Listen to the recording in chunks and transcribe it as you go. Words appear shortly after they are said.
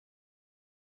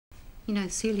You know,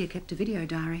 Celia kept a video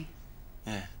diary.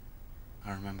 Yeah,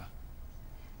 I remember.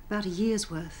 About a year's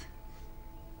worth.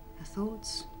 Her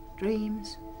thoughts,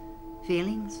 dreams,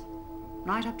 feelings,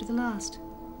 right up to the last.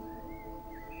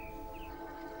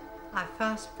 I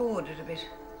fast-forwarded a bit.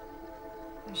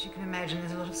 As you can imagine,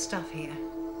 there's a lot of stuff here.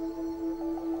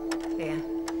 There.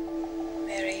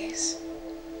 There he is.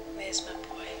 There's my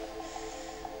boy.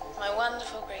 My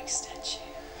wonderful Greek statue.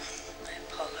 My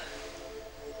Apollo.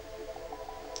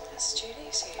 That's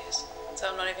Judy's ears. So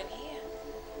I'm not even here.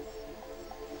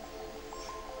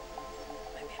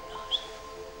 Maybe I'm not.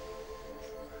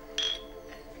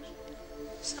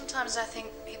 Sometimes I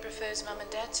think he prefers Mum and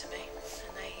Dad to me,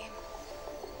 and they him.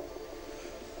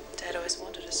 Dad always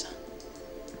wanted a son.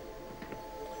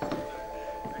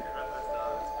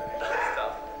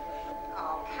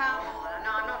 Oh, come on.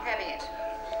 No, I'm not having it.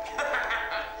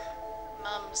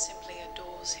 Mum simply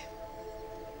adores him.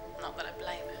 Not that I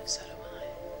blame her, so do I.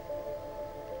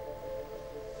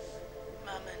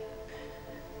 Mum and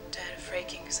Dad are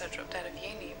freaking because I dropped out of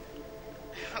uni.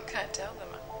 What can I tell them?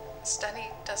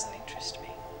 Study doesn't interest me.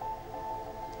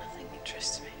 Nothing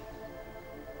interests me.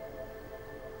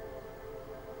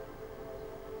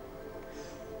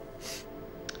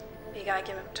 Big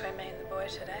argument between me and the boy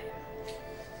today.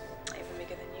 Even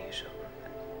bigger than usual.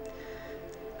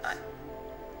 But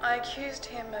I accused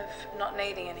him of not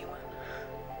needing anyone.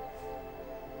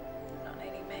 Not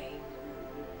needing me.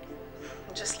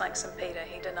 And just like St. Peter,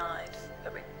 he denied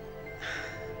that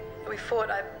we fought.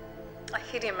 I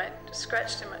hit him, I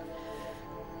scratched him.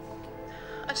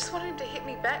 I just wanted him to hit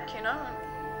me back, you know.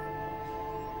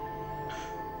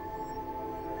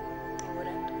 He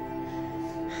wouldn't.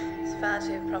 He's far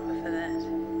too proper for that.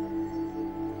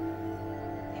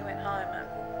 He went home.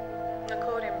 I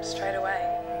called him straight away.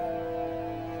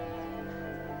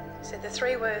 He said the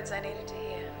 3 words I needed to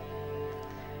hear.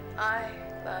 I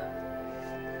love.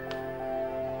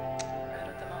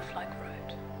 Rattled them off like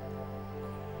road.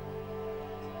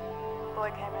 The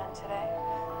boy came round today.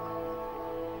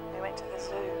 We went to the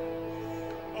zoo.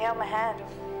 He held my hand.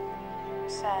 He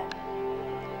was sad.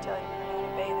 Until he didn't really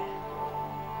want to be there.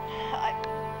 I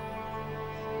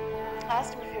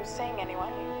asked him if he was seeing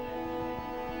anyone.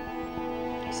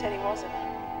 He said he wasn't.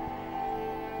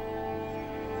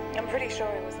 I'm pretty sure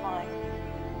he was lying.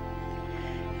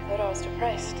 He thought I was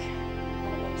depressed. I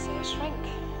wanted to see her shrink.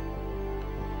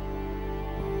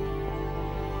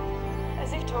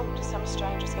 As if talking to some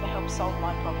stranger is going to help solve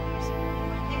my problems. What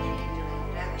are you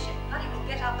doing now? You should bloody well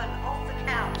get up and off the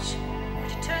couch.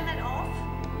 Would you turn that off?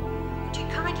 Would you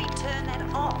kindly turn that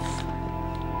off?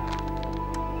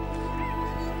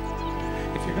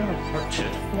 If you're going to watch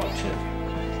it, watch it.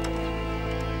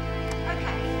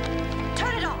 Okay,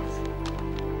 turn it off.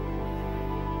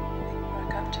 He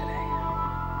woke up today.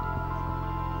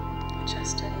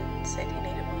 Justin said he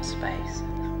needed more space.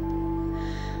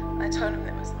 I told him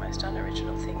that was the most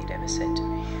unoriginal thing he'd ever said to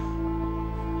me.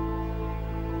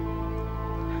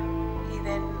 He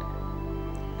then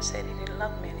said he didn't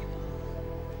love me anymore.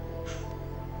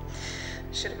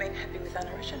 Should have been happy with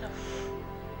unoriginal.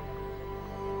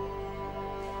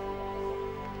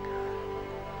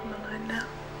 I'm alone now.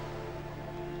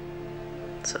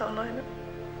 So alone.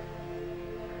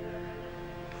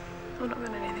 I've not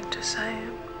got anything to say.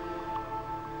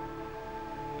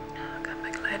 I'll come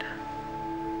back later.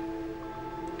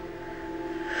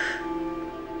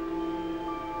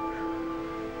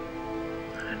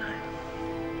 I don't know.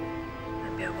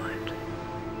 Maybe I won't.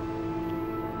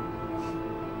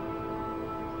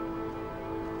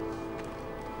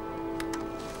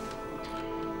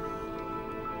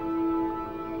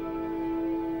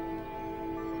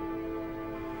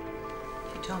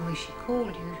 She told me she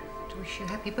called you to wish you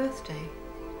happy birthday.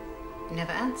 You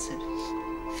never answered.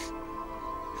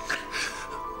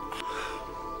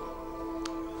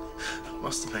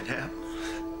 Must have been out.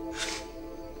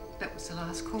 That was the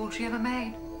last call she ever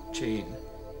made. Jean.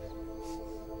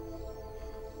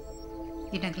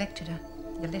 You neglected her.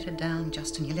 You let her down,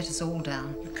 Justin. You let us all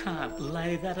down. You can't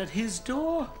lay that at his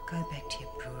door. Go back to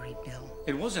your brewery, Bill.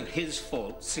 It wasn't his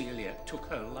fault Celia took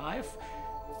her life.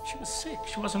 She was sick.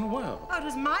 She wasn't well. Oh, it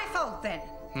was my fault then.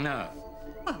 No.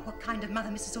 Well, what kind of mother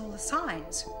misses all the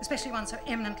signs? Especially one so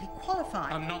eminently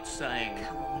qualified. I'm not saying...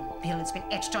 Come on, Bill. It's been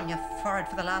etched on your forehead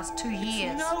for the last 2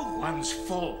 years. It's no one's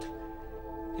fault.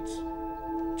 It's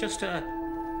just a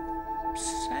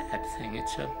sad thing.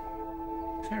 It's a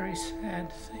very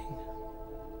sad thing.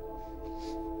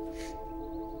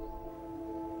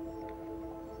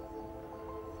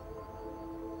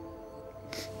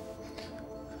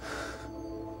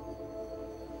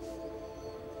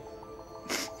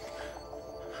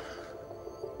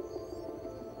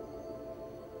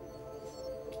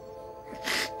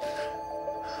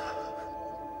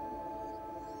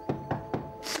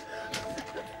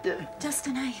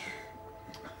 Justin, hey.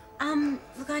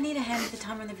 Look, I need a hand with the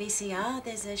timer on the VCR.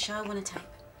 There's a show I want to tape.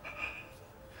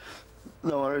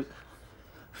 No worries.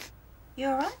 You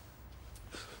all right?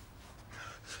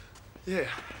 Yeah.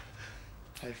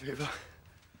 Hay fever.